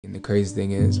And the crazy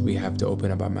thing is, we have to open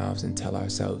up our mouths and tell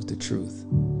ourselves the truth.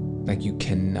 Like, you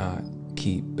cannot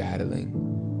keep battling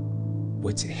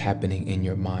what's happening in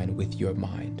your mind with your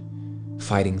mind,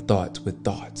 fighting thoughts with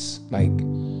thoughts. Like,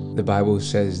 the Bible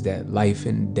says that life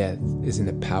and death is in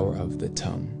the power of the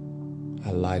tongue. I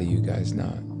lie to you guys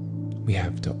not. We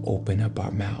have to open up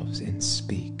our mouths and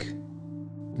speak.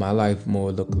 My life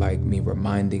more looked like me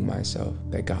reminding myself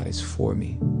that God is for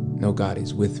me. No, God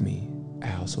is with me.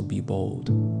 I also be bold.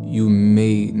 You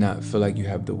may not feel like you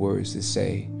have the words to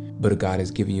say, but God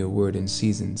has given you a word in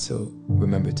season. So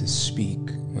remember to speak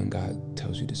when God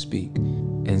tells you to speak.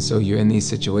 And so you're in these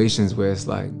situations where it's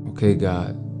like, okay,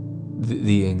 God,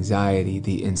 the anxiety,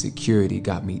 the insecurity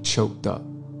got me choked up.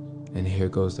 And here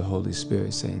goes the Holy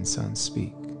Spirit saying, son,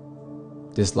 speak.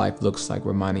 This life looks like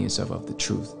reminding yourself of the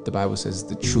truth. The Bible says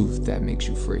the truth that makes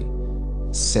you free,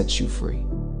 sets you free.